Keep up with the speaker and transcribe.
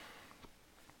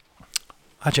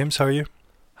Hi James, how are you?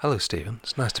 Hello, Stephen.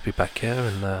 It's nice to be back here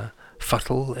in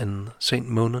Futtle in St.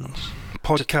 Monans.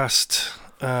 Podcast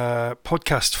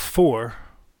 4,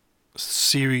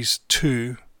 Series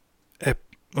 2,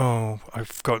 I've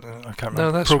forgotten, I can't remember.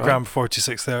 No, that's Program right.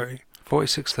 4630.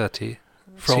 4630,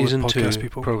 For all the Season podcast 2,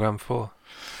 people. Program 4.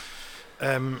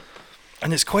 And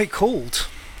it's quite cold.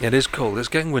 It is cold. It's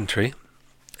getting wintry.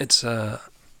 It's there's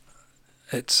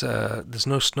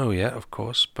no snow yet, of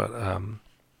course, but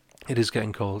it is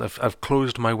getting cold. I've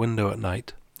closed my window at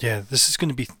night. Yeah, this is going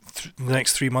to be the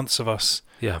next 3 months of us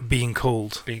Yeah, being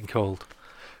cold. being cold.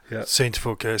 Yeah. Saying to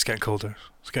folk, it's getting colder.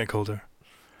 It's getting colder.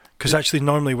 Because actually,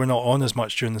 normally we're not on as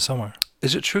much during the summer.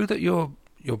 Is it true that you're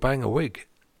buying a wig?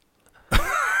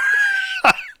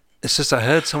 It's just I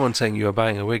heard someone saying you were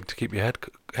buying a wig to keep your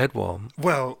head warm,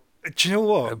 Well, do you know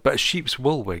what? but a sheep's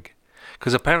wool wig.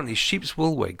 Because apparently sheep's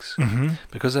wool wigs, Mm-hmm.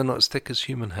 because they're not as thick as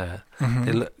human hair,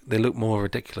 Mm-hmm. they look more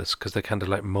ridiculous because they're kind of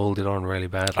like molded on really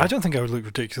badly. I don't think I would look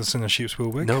ridiculous in a sheep's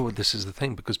wool wig. No, this is the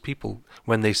thing, because people,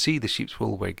 when they see the sheep's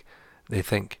wool wig, they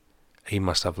think he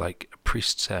must have like a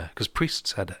priest's hair, because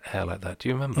priests had hair like that. Do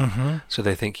you remember? Mm-hmm. So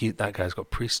they think that guy's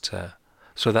got priest's hair.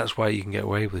 So that's why you can get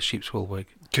away with a sheep's wool wig.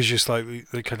 Because you're slightly,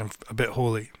 they're kind of a bit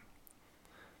holy.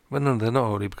 Well, no, they're not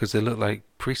holy because they look like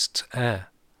priest's hair.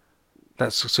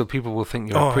 That's so people will think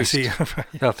you're a I priest. see.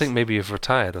 They'll think maybe you've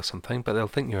retired or something, but they'll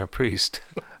think you're a priest.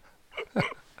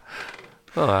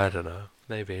 Oh, I don't know.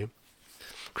 Maybe.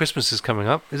 Christmas is coming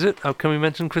up, is it? Oh, can we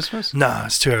mention Christmas? Nah,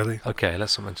 it's too early. Okay,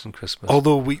 let's not mention Christmas.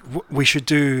 Although we should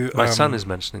do. My son is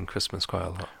mentioning Christmas quite a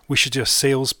lot. We should do a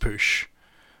sales push.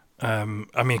 I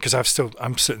mean, because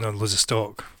I'm sitting on loads of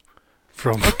stock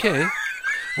from. Okay.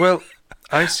 Well,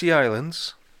 Icy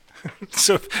Islands.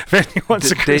 So if anyone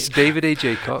wants a Christmas, David A.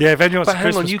 Jaycock. yeah, if anyone wants But a hang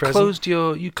Christmas on, you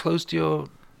present, closed your.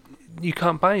 You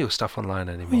can't buy your stuff online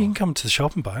anymore. well, you can come to the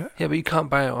shop and buy it. Yeah, but you can't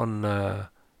buy it on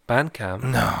Bandcamp.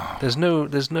 No, There's no.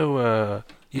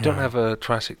 You don't No. have a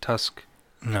Triassic Tusk.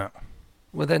 no,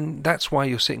 Well, then that's why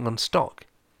you're sitting on stock,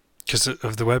 because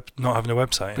of the web not having a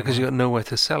website. because you anymore. got nowhere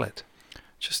to sell it.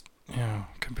 Just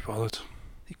couldn't be bothered.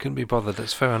 You couldn't be bothered.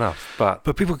 That's fair enough. But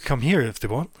But people can come here if they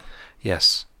want.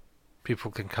 yes, people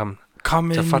can come Come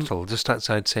to in. Futtle, just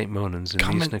outside St. Monans in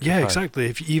Come East in. Nicker Yeah, Five.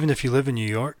 exactly. Even if you live in New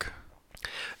York,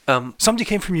 Um, somebody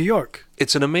came from New York.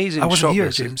 it's an amazing I wasn't shop. here,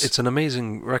 This. James. It's an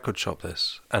amazing record shop.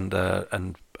 This and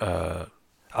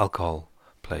alcohol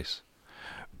place,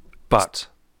 but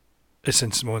It's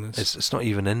in St. Monans. it's not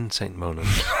even in St.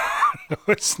 Monans. No,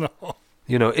 it's not.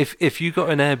 You know, if you got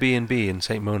an Airbnb in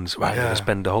St. Monans, well, I'm going Yeah. to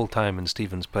spend the whole time in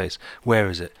Stephen's place. Where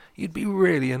is it? You'd be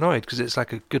really annoyed because it's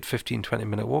like a good 15-20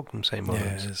 minute walk from St. Yeah,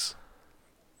 Monans. it is.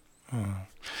 Oh.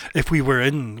 If we were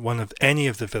in any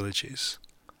of the villages,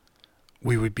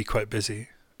 we would be quite busy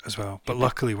as well. But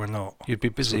luckily, we're not. You'd be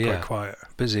So busy, we're yeah. quite quiet.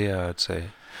 Busier, I'd say.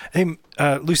 Hey,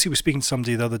 Lucy was speaking to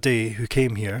somebody the other day who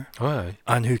came here Oh,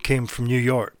 and who came from New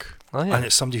York, oh yeah. and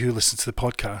it's somebody who listens to the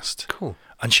podcast. Cool.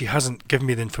 And she hasn't given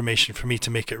me the information for me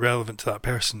to make it relevant to that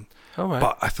person. All right.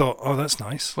 But I thought, oh, that's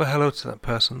nice. Well, hello to that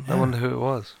person. I Yeah. wonder who it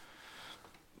was.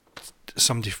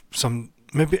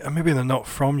 Maybe they're not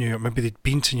from New York. Maybe they'd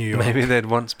been to New York. Maybe they'd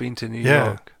once been to New Yeah.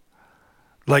 York.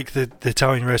 Like the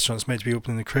Italian restaurant's meant to be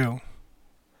opening in the Creole.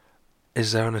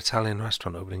 Is there an Italian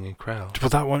restaurant opening in Crow? Well,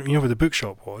 that one, where the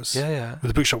bookshop was. Yeah, yeah. Where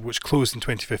the bookshop, which closed in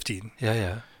 2015, Yeah,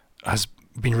 yeah. has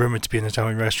been rumoured to be an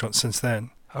Italian restaurant since then.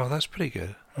 Oh, that's pretty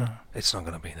good. Oh. It's not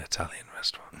going to be an Italian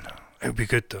restaurant. It would be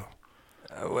good though.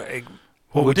 What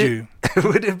What would it? you?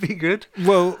 Would it be good?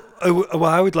 Well,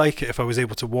 I would like it if I was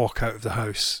able to walk out of the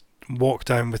house, walk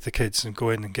down with the kids, and go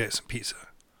in and get some pizza.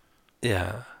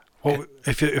 Yeah.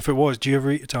 If it was? Do you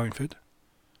ever eat Italian food?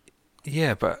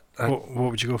 Yeah, but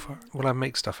What would you go for? well, I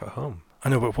make stuff at home. I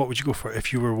know, but what would you go for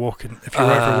if you were walking? If you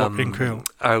were ever walking Creole?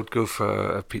 I would go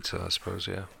for a pizza, I suppose.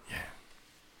 Yeah.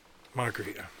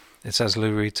 Margarita. It's as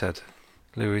Lou Reed said.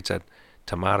 Lou Reed said,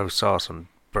 "Tomato sauce and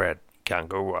bread can't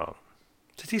go wrong."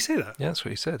 Did he say that? Yeah, that's what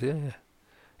he said. Yeah, yeah.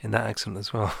 In that accent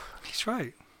as well. He's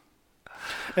right.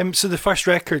 So the first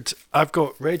record I've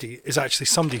got ready is actually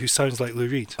somebody who sounds like Lou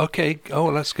Reed, Okay. Oh,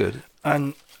 well, that's good.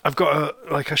 and I've got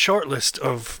a short list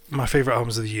of my favourite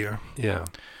albums of the year, Yeah.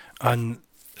 and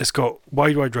it's got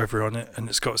Wide Wide River on it, and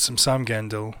it's got some Sam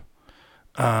Gendel,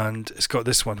 and it's got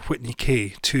this one, Whitney K,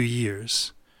 2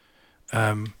 Years,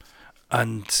 and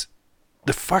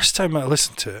the first time I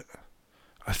listened to it,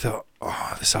 I thought,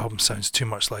 oh, this album sounds too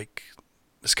much like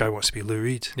this guy wants to be Lou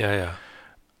Reed. Yeah, yeah.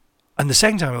 And the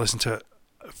second time I listened to it,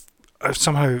 I've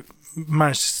somehow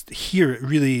managed to hear it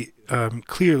really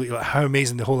clearly, like how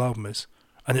amazing the whole album is.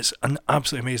 And it's an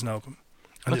absolutely amazing album.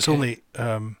 And it's Okay. only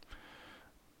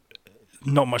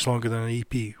not much longer than an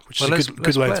EP, which Well, is a good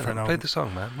play length for an Play album. the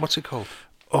song, man. What's it called?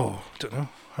 Oh, don't know.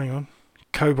 Hang on.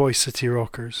 Cowboy City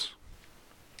Rockers.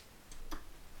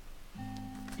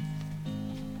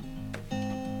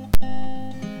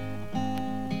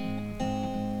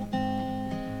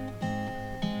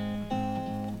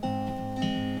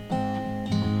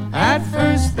 At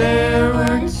first there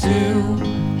were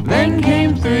two, then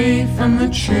came three from the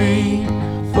tree.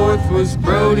 Fourth was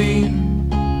Brody,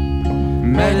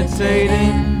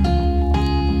 meditating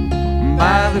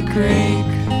by the creek.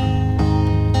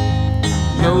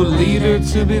 No leader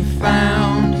to be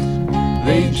found.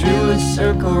 They drew a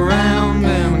circle round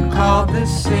and called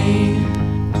this scene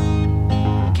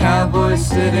Cowboy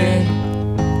City.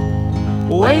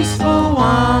 Wasteful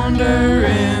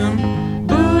wandering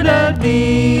Buddha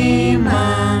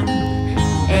demon.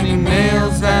 Any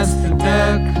nails? asked the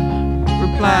duck.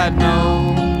 Replied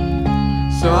no.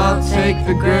 So I'll take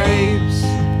the grapes.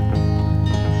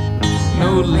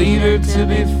 No leader to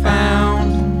be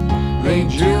found. They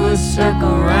drew a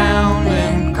circle round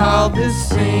and called this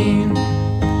scene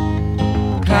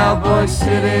Cowboy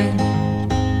City.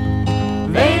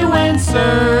 They went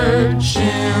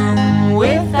searching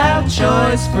without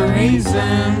choice for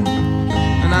reason,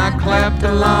 and I clapped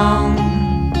along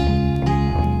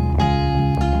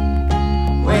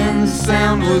when the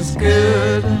sound was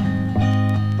good.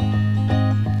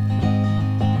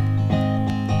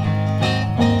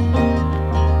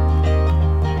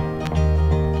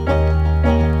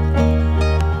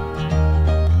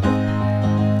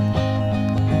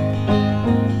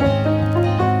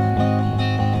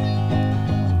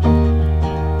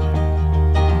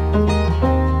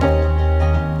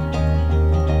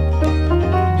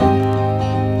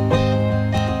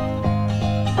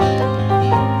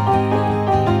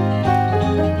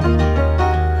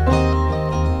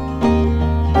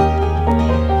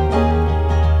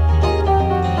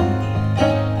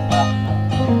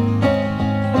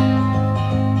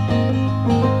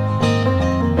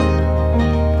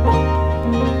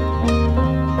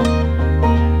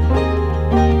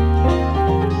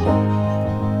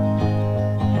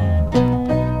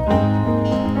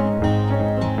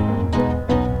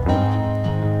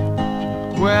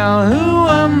 Well, who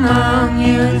among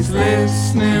you is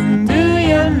listening? Do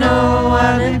you know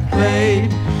why they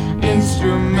played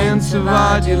instruments of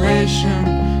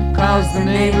adulation? Caused the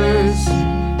neighbors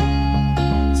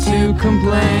to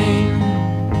complain.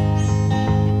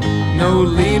 No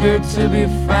leader to be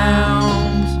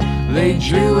found. They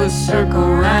drew a circle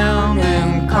round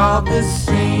and called this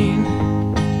scene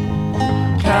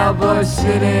Cowboy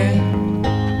City.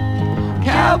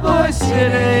 Cowboy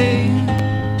City.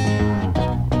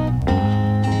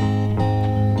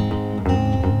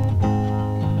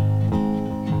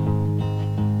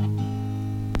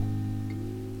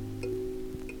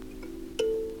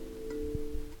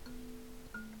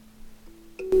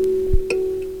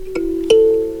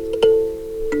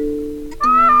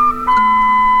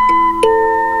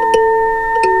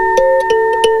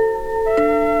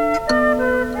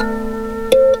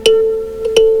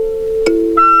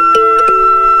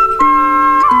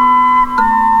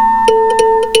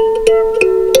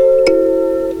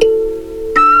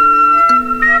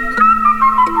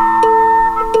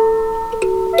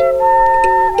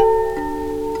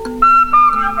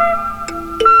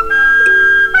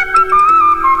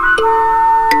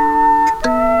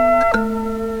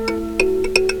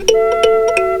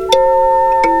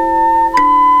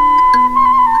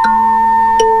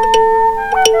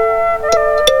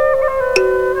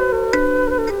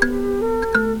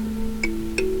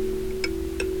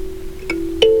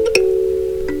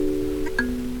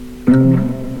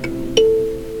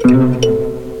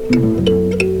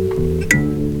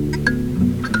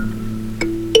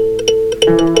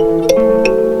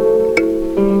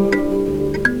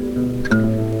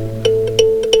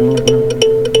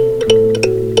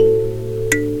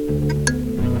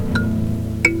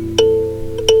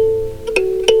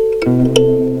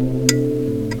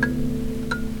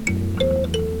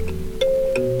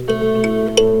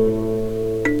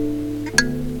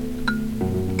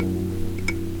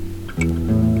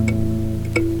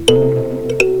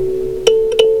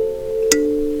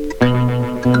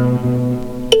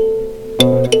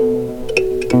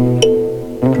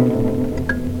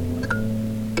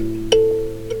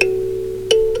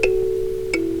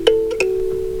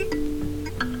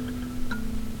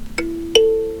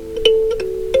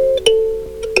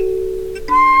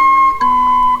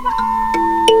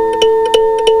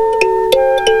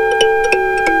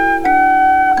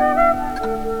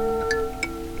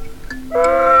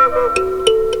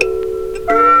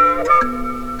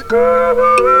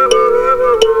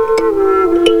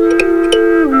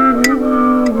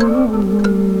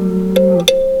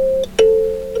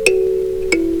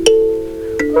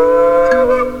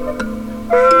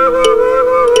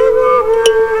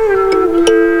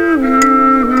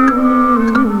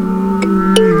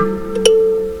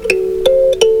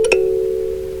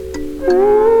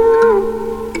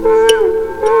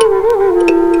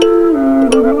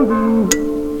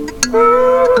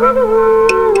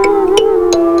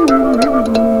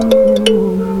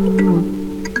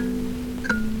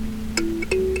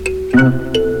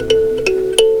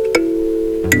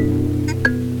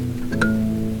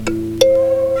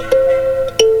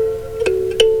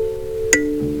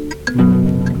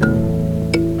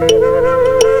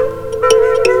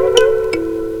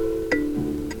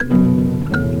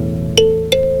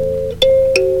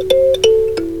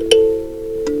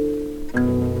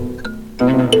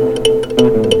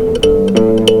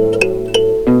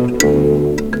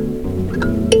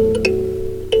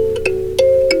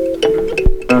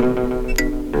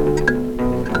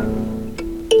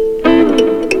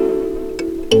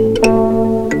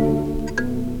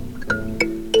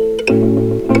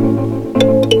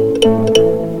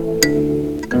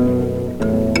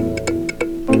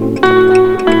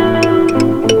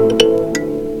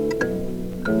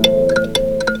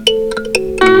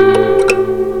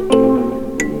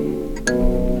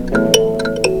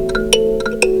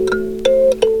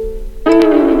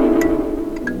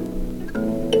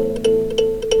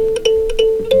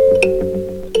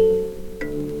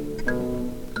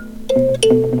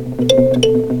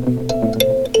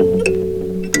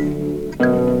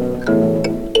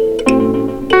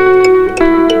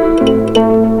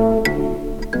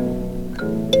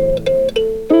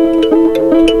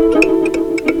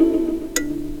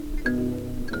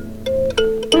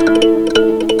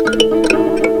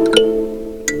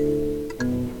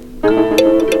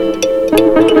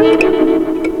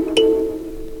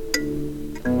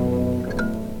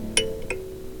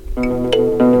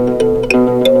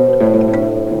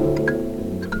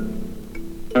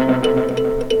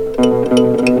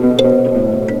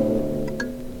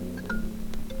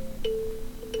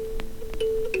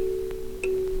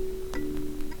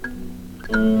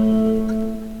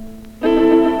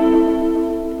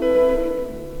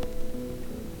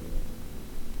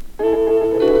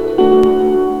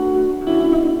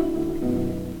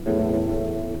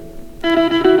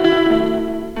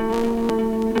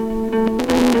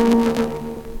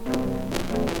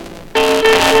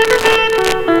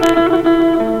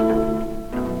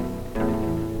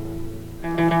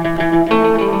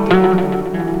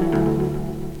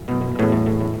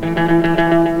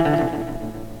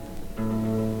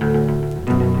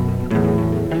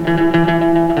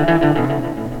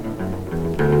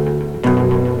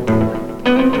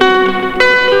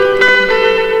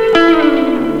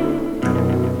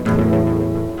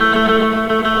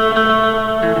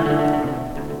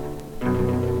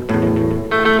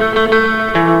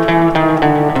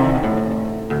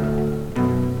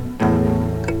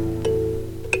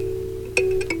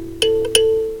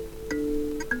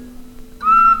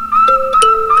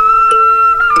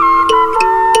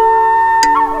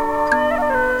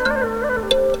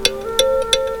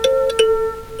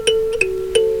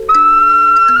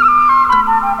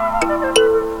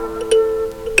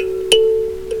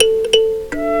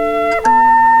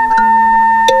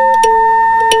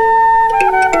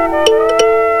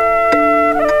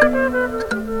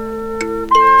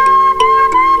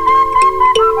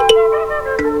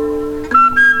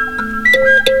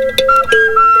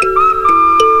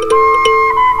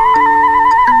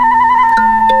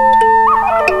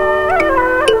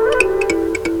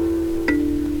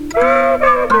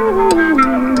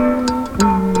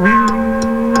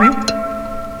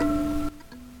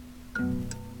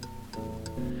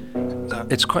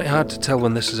 It's quite hard to tell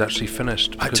when this is actually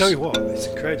finished. I tell you what, it's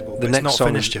incredible. The But next it's song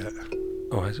not finished yet.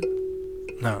 Oh, is it?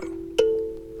 No.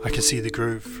 I can see the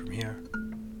groove from here.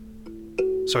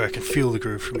 Sorry, I can feel the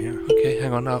groove from here. Okay,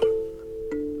 hang on now.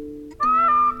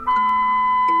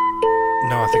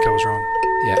 No, I think I was wrong.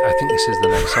 Yeah, I think this is the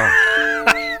next song.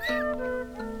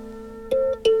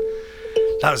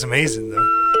 That was amazing, though.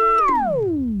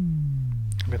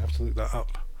 I'm going to have to look that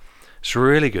up. It's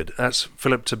really good. That's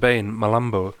Philip Tabane,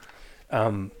 Malambo,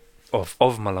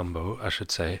 of Malambo, I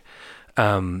should say.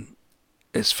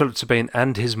 It's Philip Tabane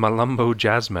and his Malambo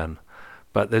Jazzmen,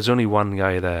 but there's only one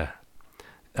guy there.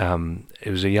 It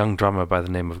was a young drummer by the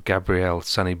name of Gabriel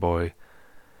Sunnyboy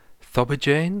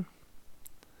Thobijane,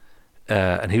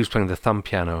 and he was playing the thumb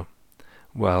piano,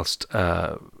 whilst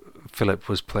Philip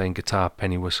was playing guitar,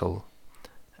 penny whistle,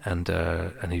 and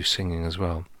he was singing as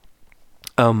well.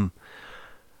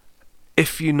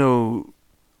 If you know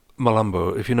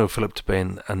Malambo, if you know Philip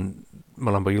Tabane and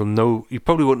Malambo, you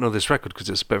probably won't know this record because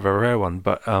it's a bit of a rare one,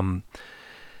 but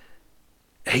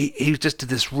he just did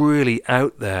this really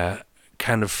out there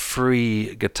kind of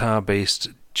free guitar-based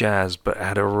jazz, but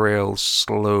had a real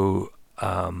slow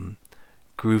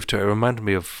groove to it. It reminded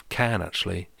me of Can,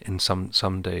 actually, in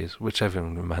some days, which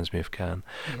everyone reminds me of Can.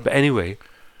 Mm. But anyway,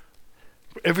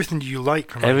 everything you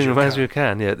like reminds me of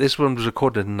Can. Yeah, this one was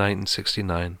recorded in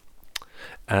 1969,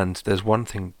 and there's one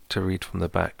thing to read from the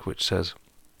back which says,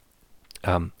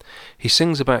 He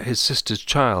sings about his sister's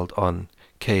child on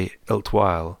Cé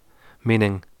Iltwail,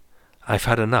 meaning, I've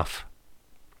had enough,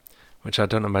 which I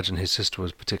don't imagine his sister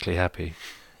was particularly happy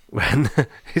when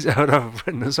he's out of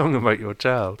written a song about your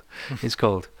child. It's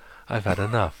called I've Had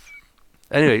Enough.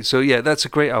 Anyway, so yeah, that's a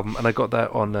great album, and I got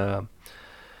that on,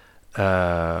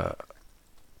 I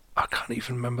can't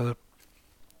even remember,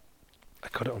 I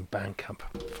got it on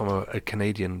Bandcamp from a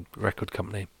Canadian record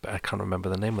company, but I can't remember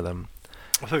the name of them.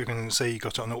 I thought you were going to say you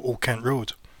got it on Old Kent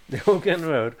Road. The Old Kent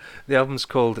Road. The album's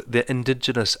called The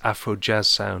Indigenous Afro-Jazz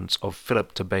Sounds of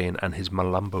Philip Tabane and His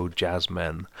Malumbo Jazz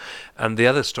Men. And the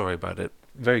other story about it,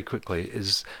 very quickly,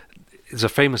 is a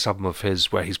famous album of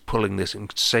his where he's pulling this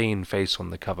insane face on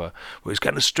the cover, where he's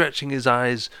kind of stretching his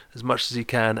eyes as much as he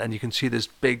can, and you can see this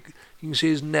big, you can see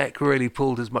his neck really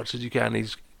pulled as much as you can.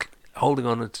 He's holding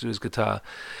on to his guitar.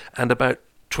 And about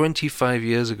 25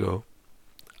 years ago,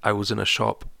 I was in a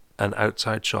shop, an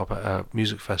outside shop at a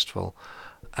music festival,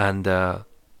 and I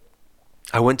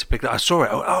went to pick it up. I saw it.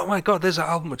 Oh my God, there's an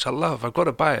album which I love. I've got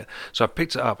to buy it. So I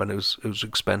picked it up, and it was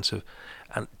expensive.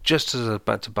 And just as I was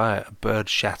about to buy it, a bird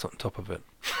shat on top of it.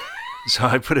 So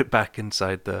I put it back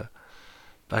inside the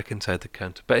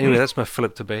counter. But anyway, that's my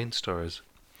Philip Tabane stories.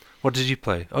 What did you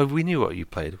play? Oh, we knew what you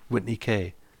played. Whitney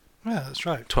Kay. Yeah, that's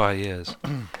right. 12 years.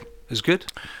 It's good.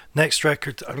 Next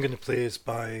record I'm going to play is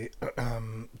by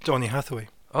Donny Hathaway.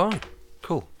 Oh,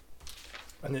 cool.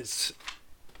 And it's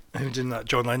who did that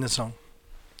John Lennon song.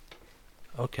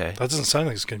 Okay. That doesn't sound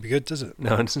like it's going to be good, does it?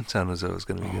 No, it doesn't sound as though it's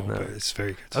going to be good. No. But it's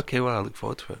very good. Okay, well, I look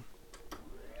forward to it.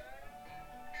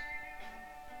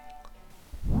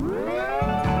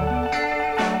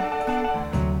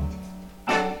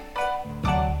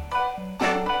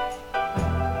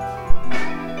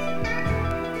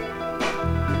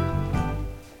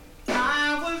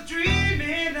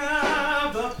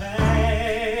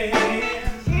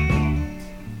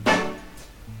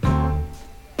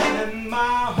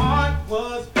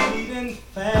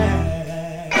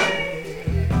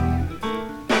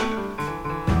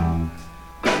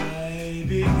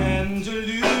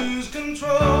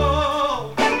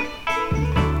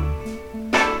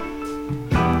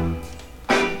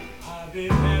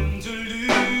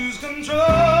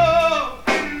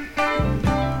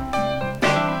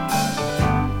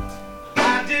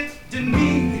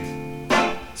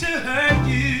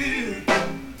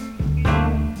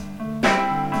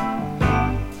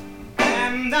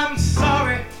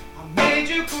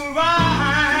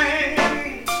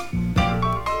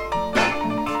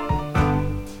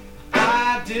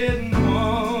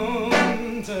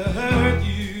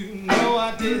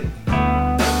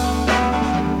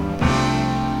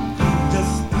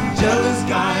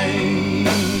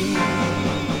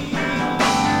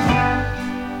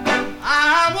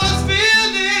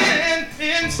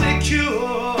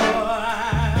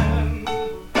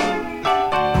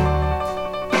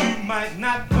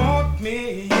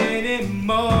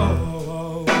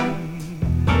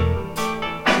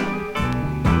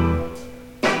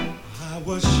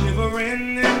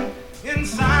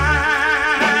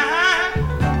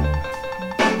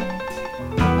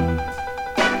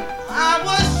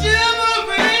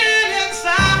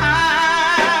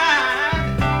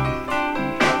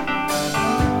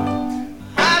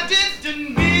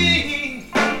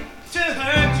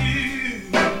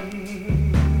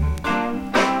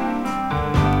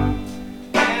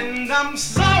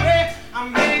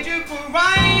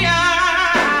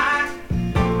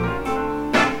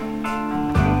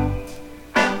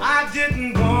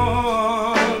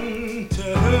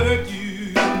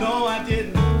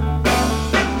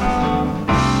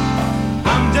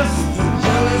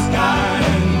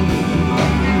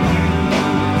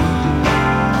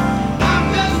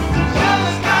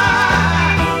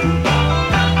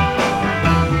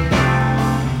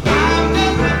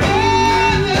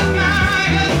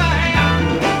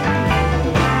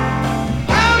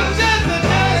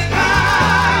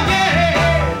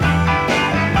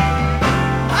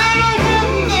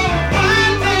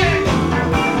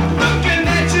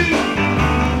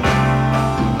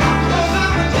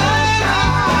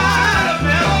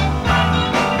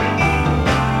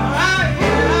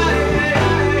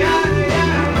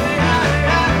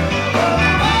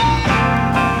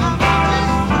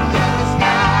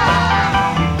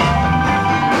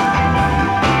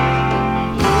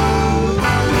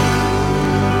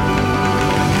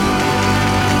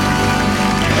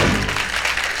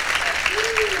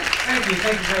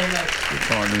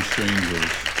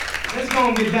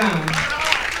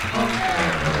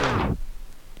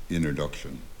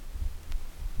 Introduction.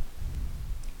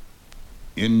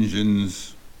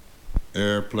 Engines,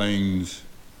 airplanes,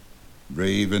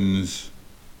 ravens,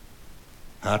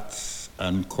 hats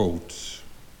and coats,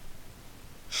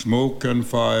 smoke and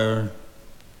fire,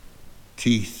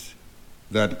 teeth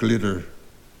that glitter,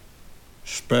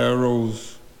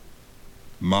 sparrows,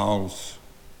 mouths,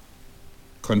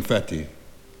 confetti.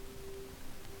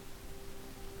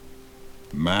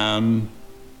 Man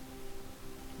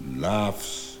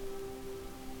laughs,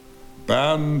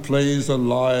 band plays a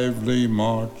lively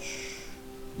march,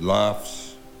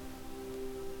 laughs,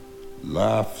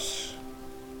 laughs,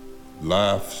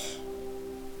 laughs.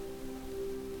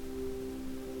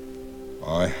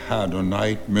 I had a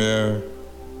nightmare,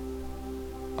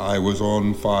 I was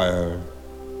on fire.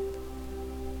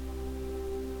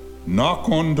 Knock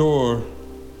on door,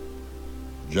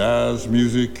 jazz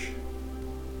music,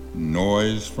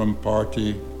 noise from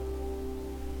party,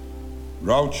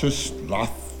 raucous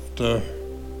laughter,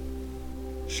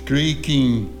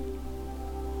 shrieking,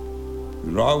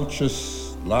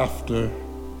 raucous laughter,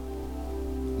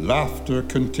 laughter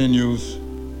continues.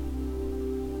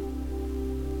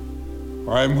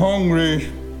 I'm hungry,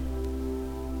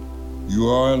 you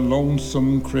are a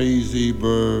lonesome, crazy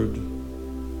bird.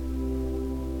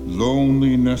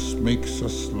 Loneliness makes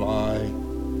us lie.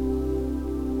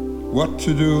 What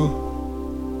to do?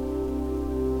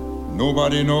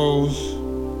 Nobody knows.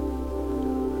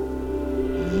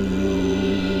 You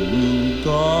will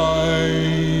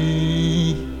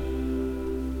die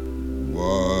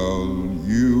while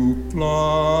you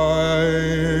fly.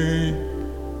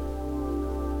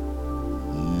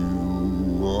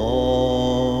 You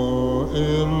are a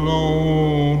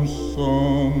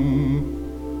lonesome,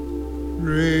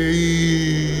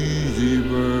 crazy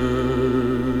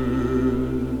bird.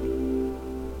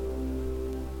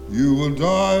 You will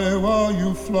die while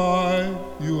you fly.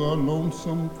 You are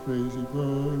lonesome, crazy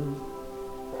bird.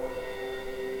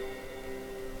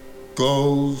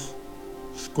 Gulls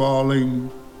squalling,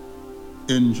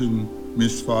 engine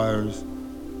misfires,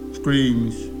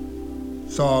 screams,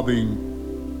 sobbing,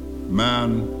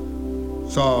 man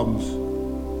sobs.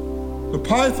 The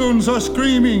pythons are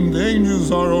screaming, the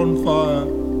angels are on fire.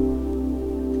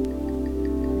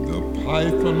 The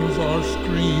pythons are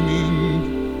screaming,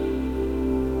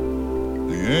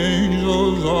 the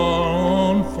angels are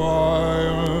on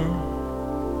fire.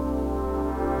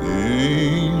 The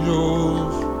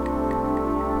angels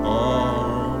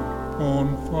are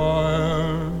on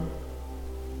fire.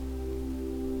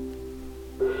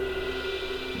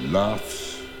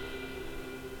 Laughs,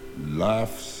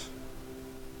 laughs,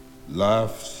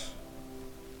 laughs.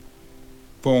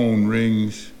 Phone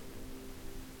rings,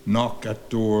 knock at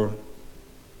door,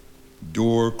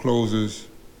 door closes.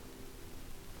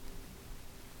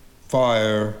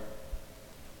 Fire,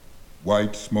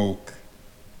 white smoke,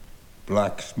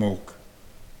 black smoke,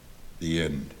 the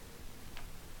end.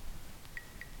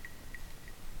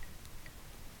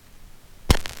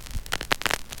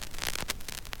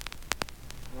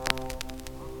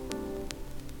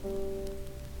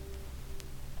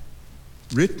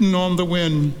 Written on the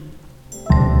wind,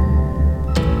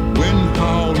 wind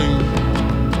howling,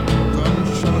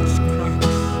 gunshots cracks.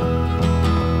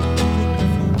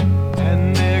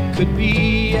 And there could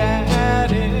be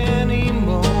at any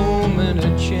moment a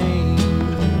change,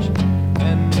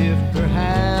 and if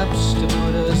perhaps to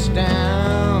put us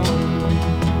down,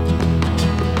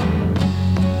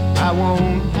 I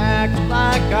won't act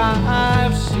like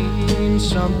I've seen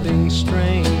something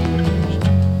strange.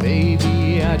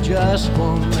 Baby, I just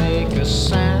won't make a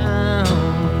sound.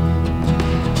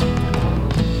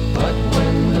 But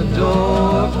when the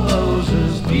door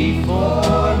closes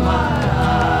before my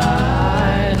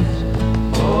eyes,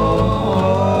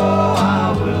 oh,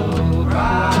 I will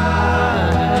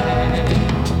cry.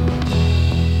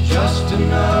 Just to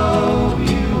know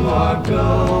you are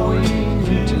going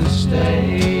to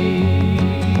stay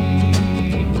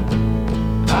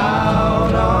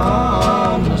out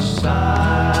on the side.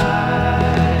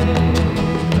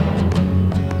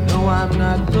 No, I'm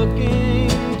not looking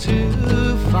to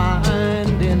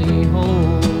find any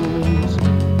holes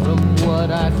from what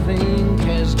I think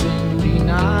has been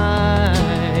denied.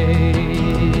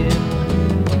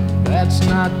 That's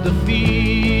not the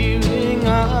feeling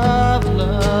of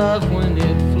love when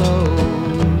it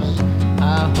flows.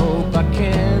 I hope I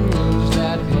can lose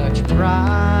that much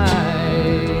pride.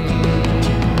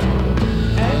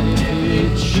 And if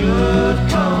it should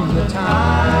come the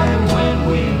time when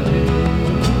we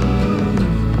lose,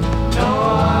 no,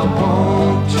 I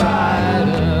won't try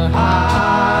to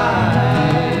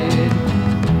hide.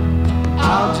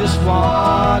 I'll just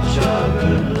watch a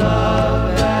good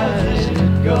love as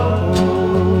it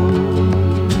goes.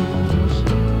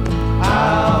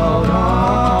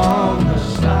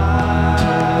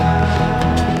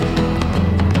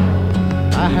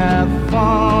 have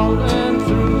fallen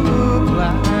through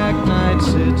black nights,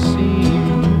 it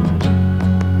seems,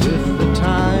 with the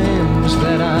times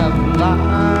that I've lied.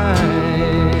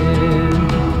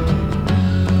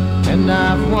 And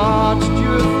I've watched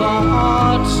your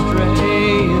thoughts stray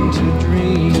into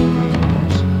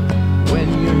dreams when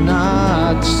you're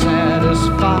not satisfied.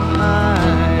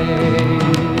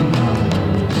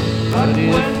 But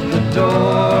if the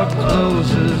door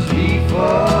closes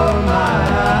before my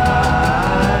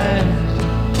eyes,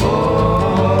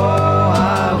 oh, I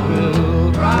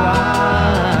will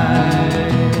cry,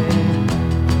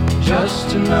 just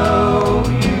to know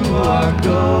you are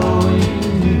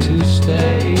going to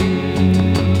stay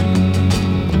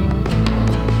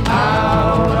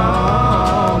out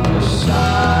on the side,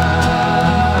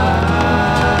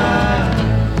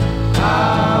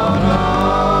 out on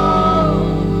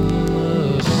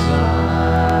the side.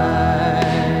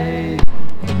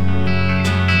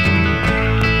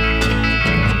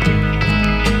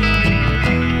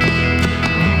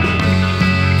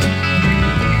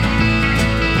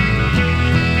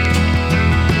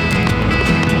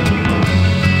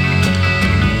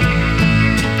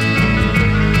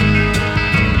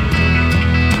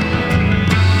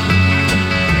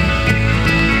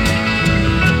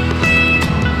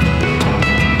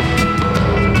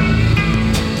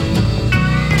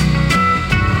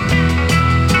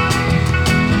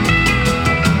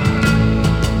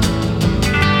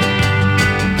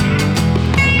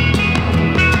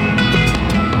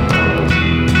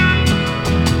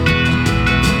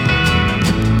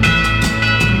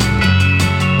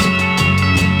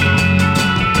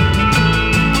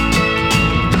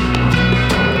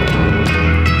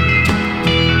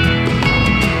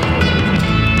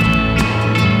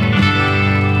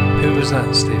 Who was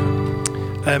that,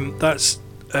 Stephen? That's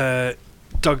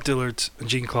Doug Dillard and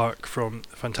Gene Clark from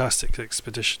the Fantastic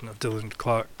Expedition of Dylan and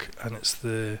Clark, and it's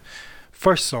the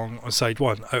first song on side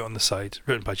one, Out on the Side,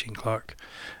 written by Gene Clark.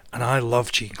 And I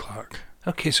love Gene Clark.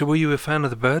 Okay, so were you a fan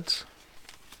of the Byrds?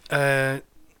 No,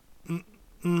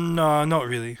 not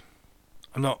really.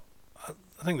 I'm not.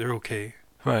 I think they're okay.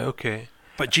 Right, okay.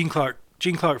 But Gene Clark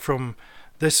from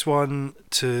this one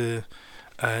to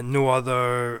No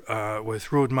Other,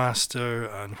 with Roadmaster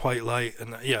and White Light,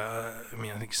 and I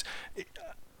mean, I think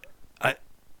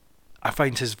I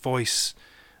find his voice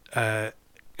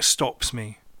stops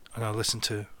me, and I listen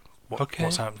to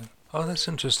what's happening. Oh, that's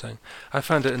interesting. I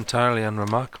found it entirely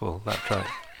unremarkable, that track.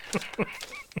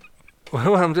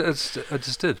 Well, I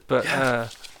just did, but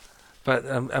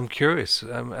I'm curious.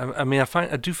 I mean,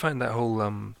 I do find that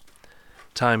whole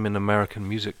time in American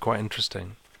music quite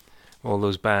interesting. All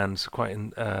those bands, quite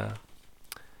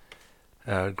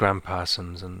Graham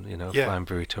Parsons and Flying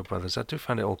Burrito Brothers. I do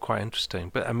find it all quite interesting.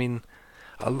 But I mean,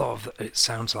 a lot of it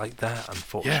sounds like that,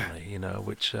 unfortunately.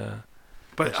 Which.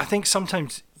 But I think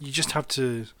sometimes you just have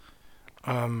to.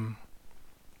 You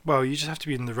just have to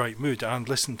be in the right mood and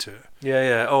listen to it.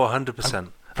 Yeah. Oh,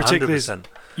 100%. Particularly 100%.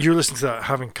 You're listening to that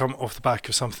having come off the back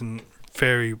of something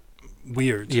very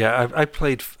weird. Yeah, I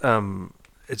played.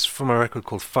 It's from a record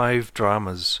called 5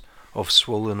 Dramas of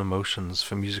Swollen Emotions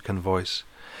for Music and Voice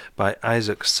by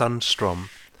Isaac Sundstrom,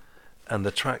 and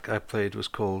the track I played was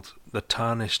called The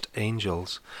Tarnished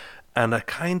Angels, and I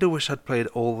kind of wish I'd played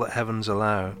All That Heavens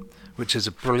Allow, which is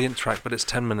a brilliant track, but it's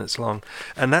 10 minutes long,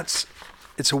 and it's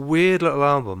a weird little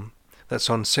album that's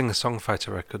on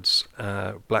Singer-Songwriter Records,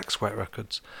 Black Sweat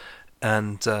Records,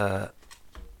 and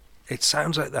it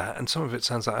sounds like that, and some of it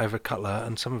sounds like Ivor Cutler,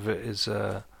 and some of it is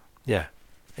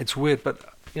it's weird, but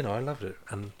I loved it,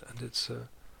 and it's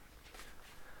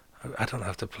I don't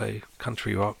have to play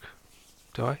country rock,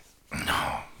 do I?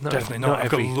 No, Not definitely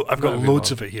every- not. I've got every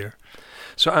loads one. of it here.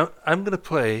 So I'm going to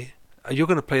play. You're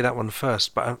going to play that one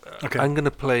first, but Okay. I'm going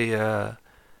to play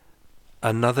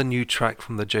another new track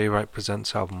from the Jay Wright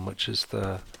Presents album, which is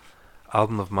the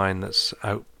album of mine that's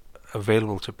out,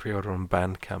 available to pre-order on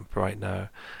Bandcamp right now.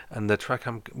 And the track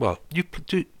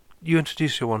you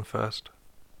introduce your one first.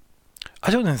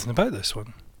 I don't know anything about this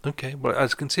one. Okay. Well,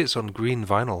 as you can see, it's on green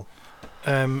vinyl.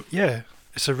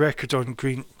 It's a record on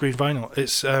green vinyl.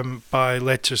 It's by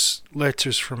Letters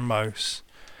from Mouse.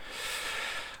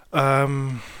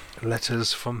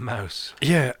 Letters from Mouse.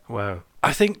 Yeah, Wow.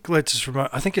 I think Letters from Mouse.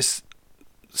 I think it's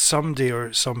somebody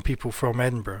or some people from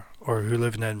Edinburgh or who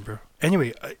live in Edinburgh.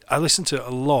 Anyway, I listen to it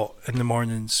a lot in the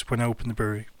mornings when I open the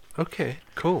brewery. Okay.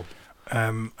 Cool.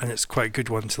 And it's quite a good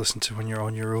one to listen to when you're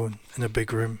on your own in a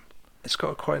big room. It's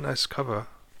got a quite nice cover.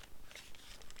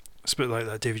 It's a bit like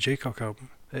that David Jaycock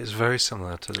album. It's very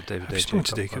similar to the David Have you J. spoken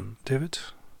to Jaycock one. David?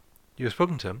 You've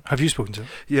spoken to him? Have you spoken to him?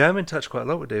 Yeah, I'm in touch quite a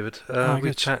lot with David. We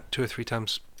good. chat 2 or 3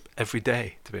 times every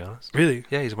day, to be honest. Really?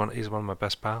 Yeah, he's one of my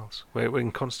best pals. We're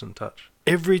in constant touch.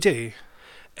 Every day?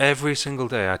 Every single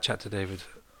day I chat to David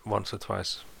once or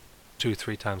twice,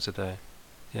 2-3 times a day.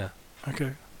 Yeah.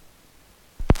 Okay.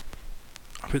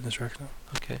 I'm putting this record up.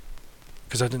 Okay.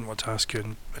 Because I didn't want to ask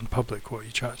you in public what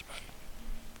you chat about.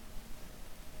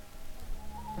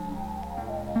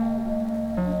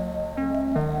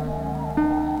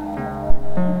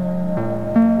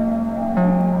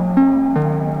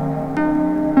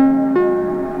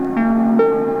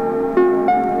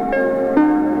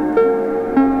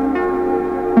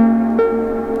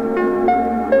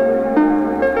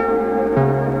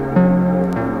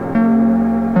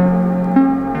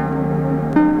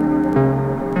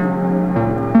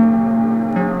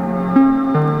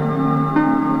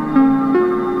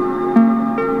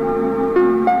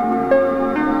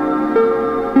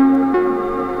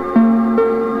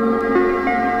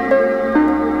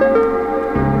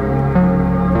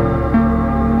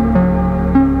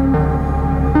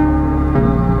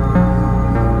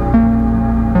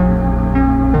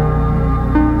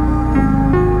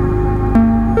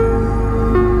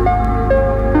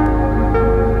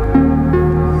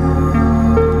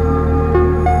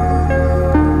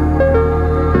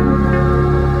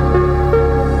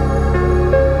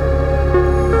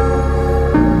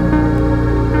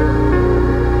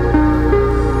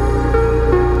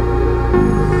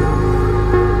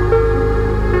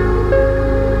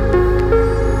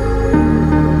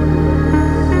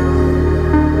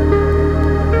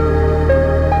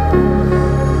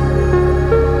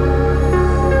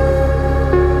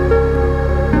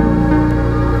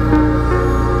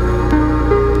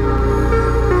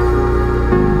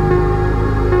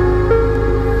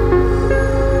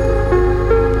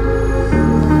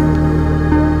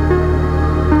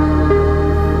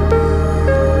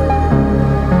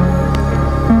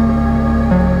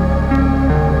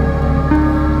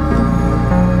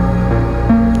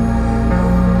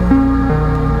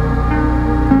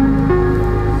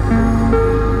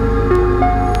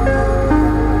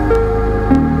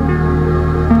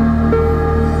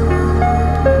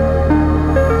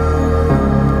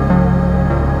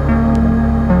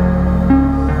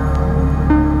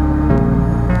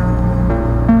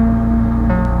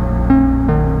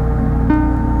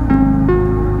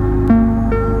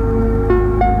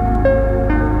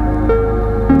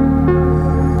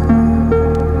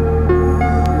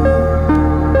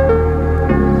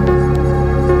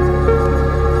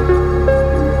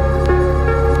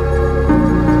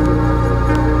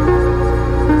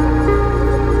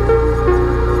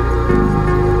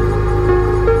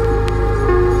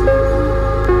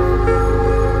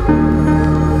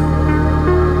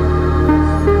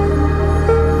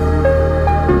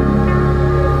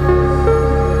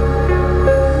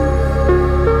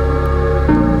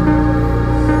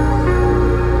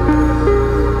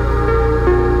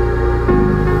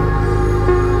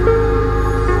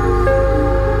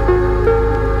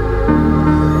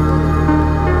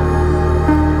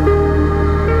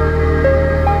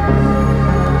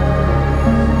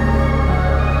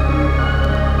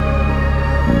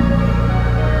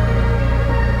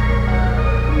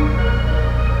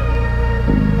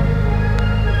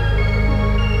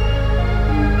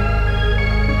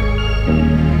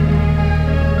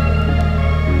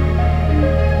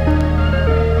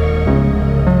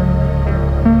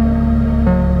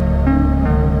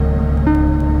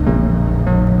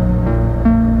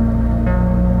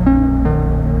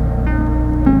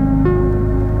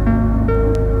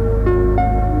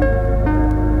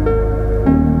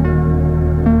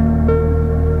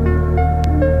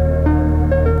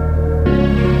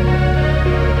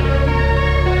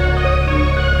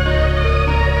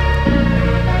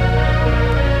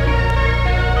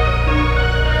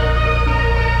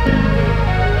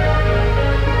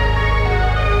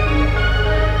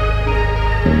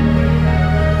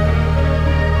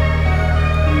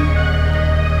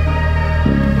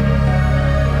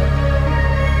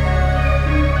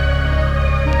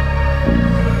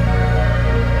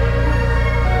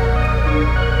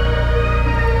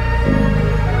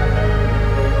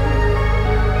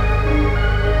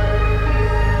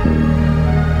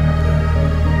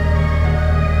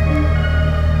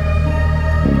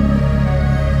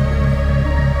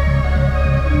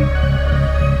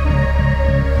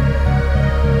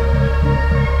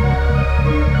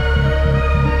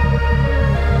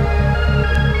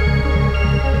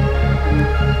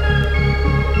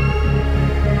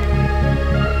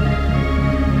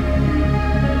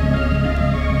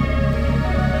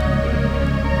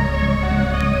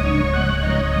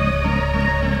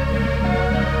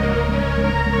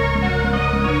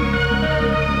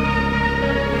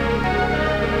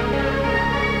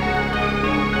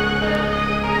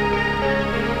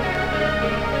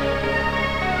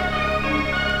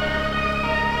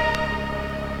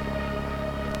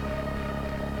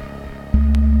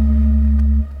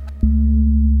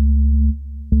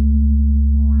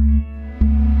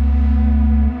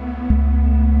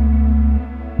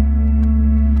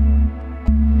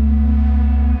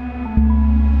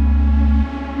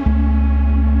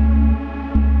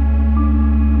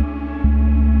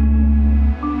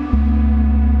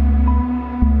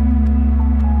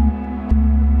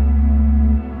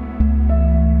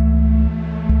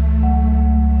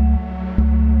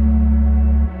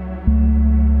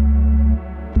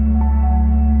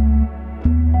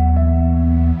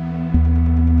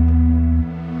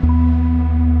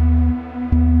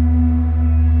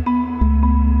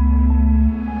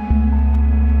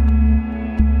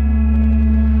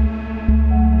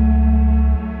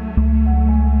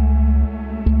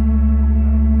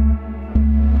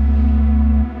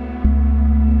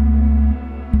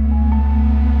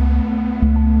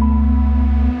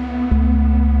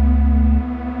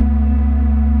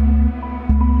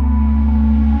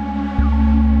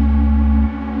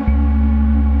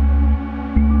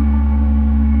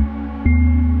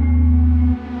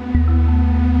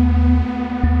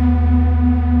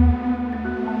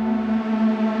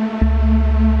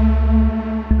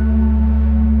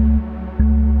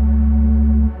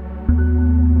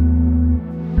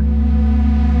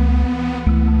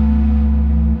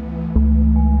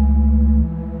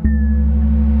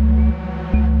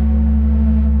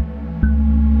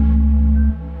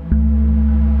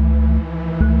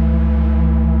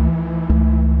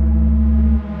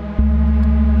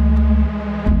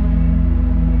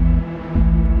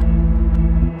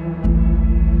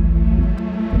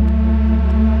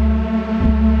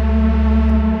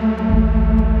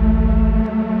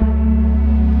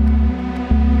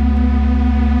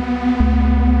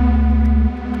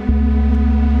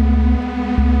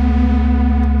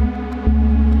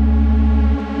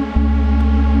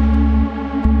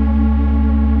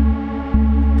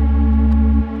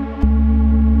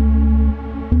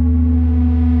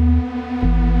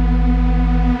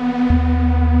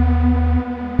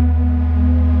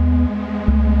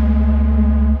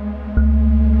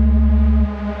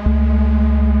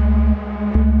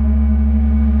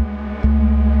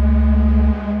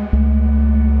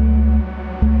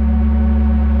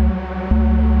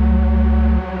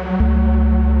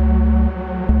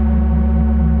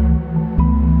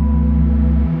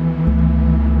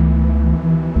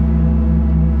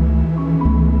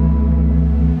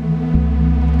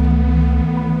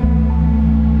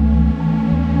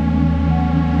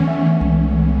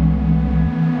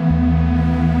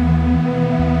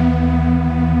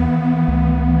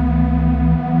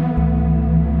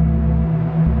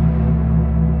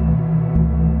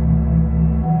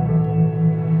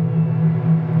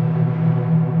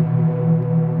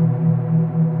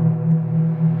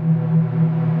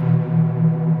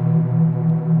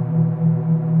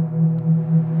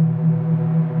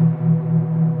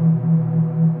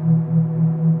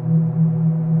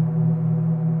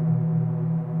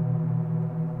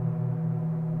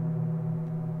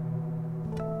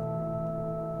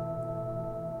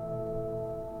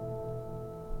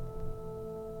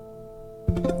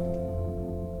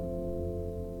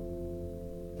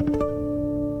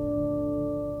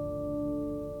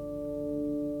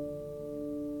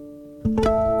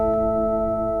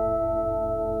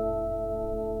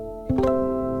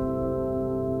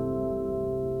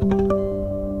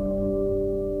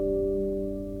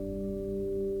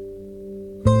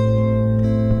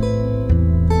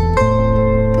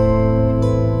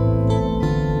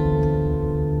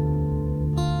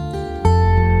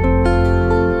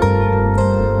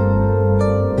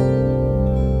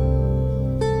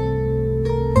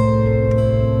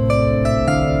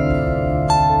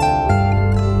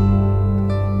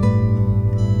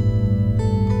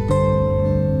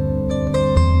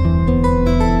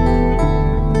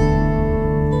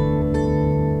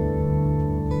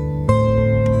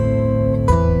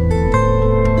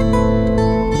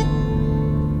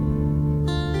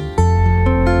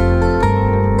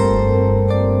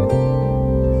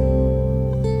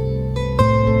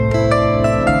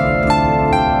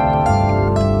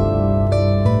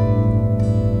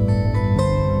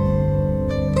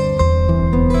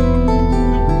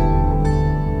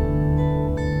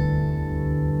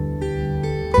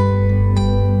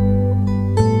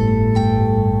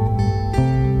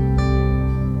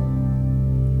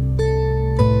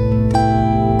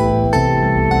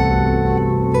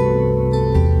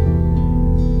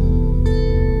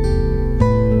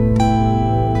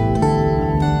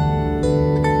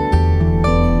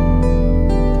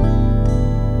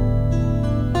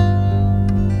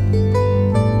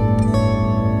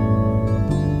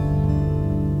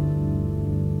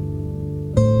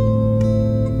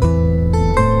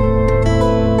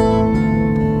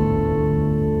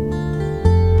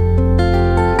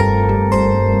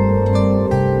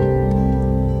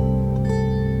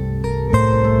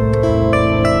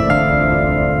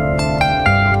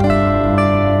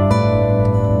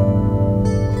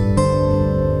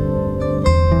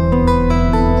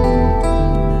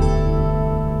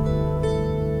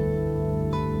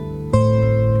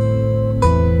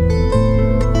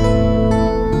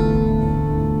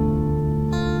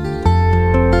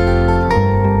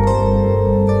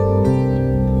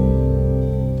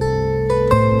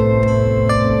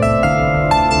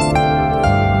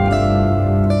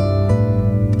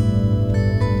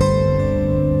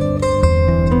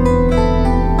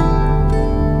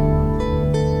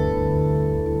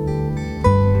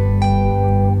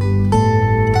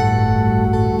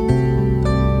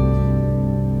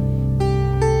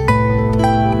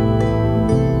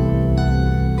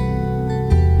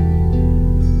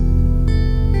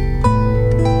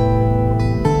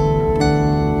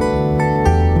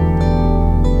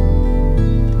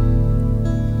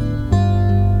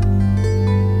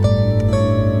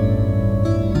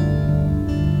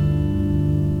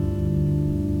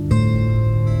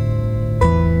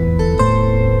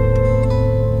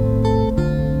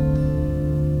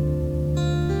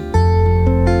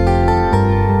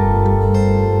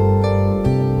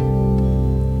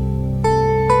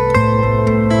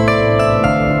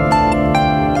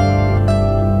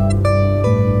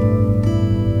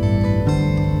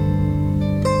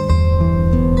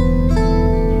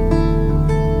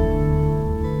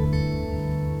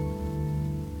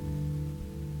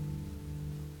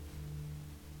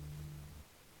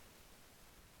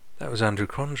 was Andrew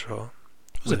Cronshaw.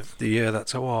 Was with The Year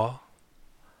That's a War.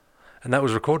 And that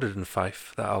was recorded in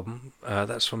Fife, that album.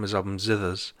 That's from his album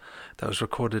Zithers. That was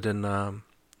recorded in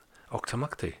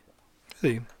Octamukti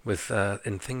Really? with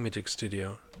in Thingmajig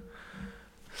Studio.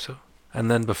 So, and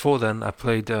then before then, I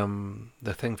played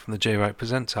the thing from the J Wright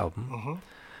Presents album,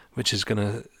 which is going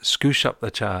to scoosh up the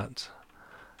charts.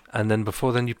 And then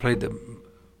before then, you played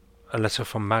A Letter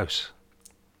from Mouse.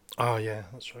 Oh, yeah,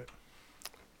 that's right.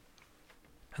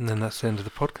 And then that's the end of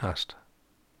the podcast.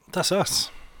 That's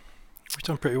us. We've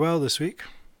done pretty well this week.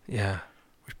 Yeah.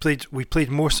 We played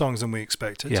more songs than we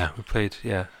expected. Yeah, we played,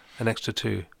 an extra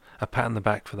 2. A pat on the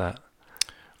back for that.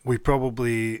 We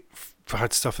probably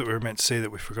had stuff that we were meant to say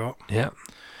that we forgot. Yeah.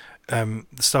 The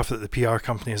stuff that the PR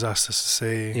company has asked us to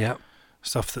say. Yeah.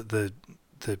 Stuff that the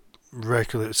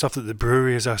stuff that the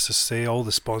brewery has asked us to say. All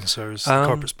the sponsors, the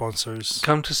corporate sponsors.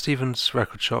 Come to Stephen's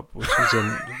record shop, which is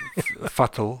in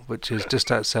Futtle, which is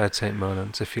just outside St.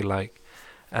 Monans, if you like.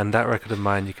 And that record of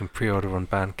mine you can pre-order on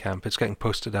Bandcamp. It's getting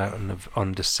posted out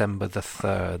on December the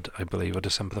 3rd, I believe, or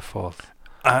December the 4th.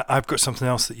 I've got something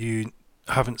else that you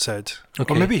haven't said.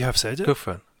 Okay. Or maybe you have said it. Go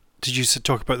for it. Did you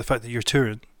talk about the fact that you're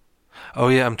touring? Oh,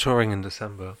 yeah, I'm touring in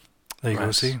December. There you go,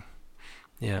 Nice. see?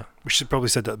 Yeah. We should probably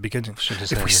said that at the beginning. Should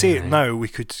have If said we say it yeah. now, we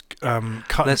could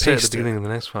cut Let's and say it at paste the beginning of the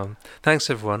next one. Thanks,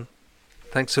 everyone.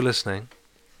 Thanks for listening.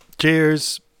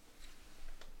 Cheers.